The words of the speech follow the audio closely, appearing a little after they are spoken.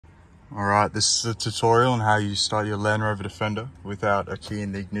Alright, this is a tutorial on how you start your Land Rover Defender without a key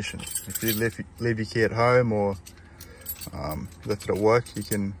in the ignition. If you leave your key at home or left it at work, you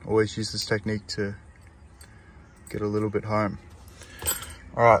can always use this technique to get a little bit home.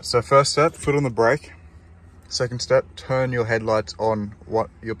 Alright, so first step, foot on the brake. Second step, turn your headlights on,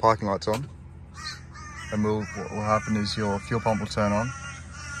 your parking lights on. And what will happen is your fuel pump will turn on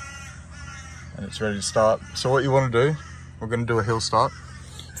and it's ready to start. So what you want to do, we're going to do a hill start.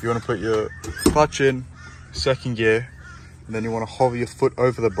 You want to put your clutch in second gear, and then you want to hover your foot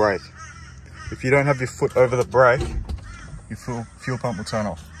over the brake. If you don't have your foot over the brake, your fuel pump will turn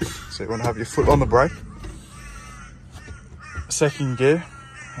off. So you want to have your foot on the brake, second gear,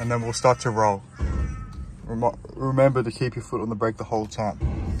 and then we'll start to roll. Remember to keep your foot on the brake the whole time.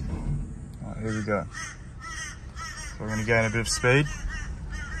 All right, here we go. So we're going to gain a bit of speed.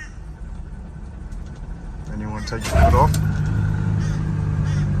 Then you want to take your foot off.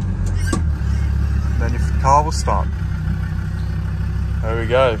 Then your car will start. There we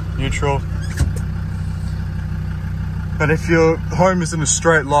go, neutral. But if your home is in a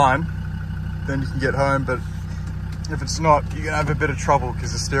straight line, then you can get home, but if it's not, you're gonna have a bit of trouble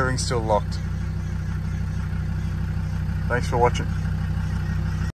because the steering's still locked. Thanks for watching.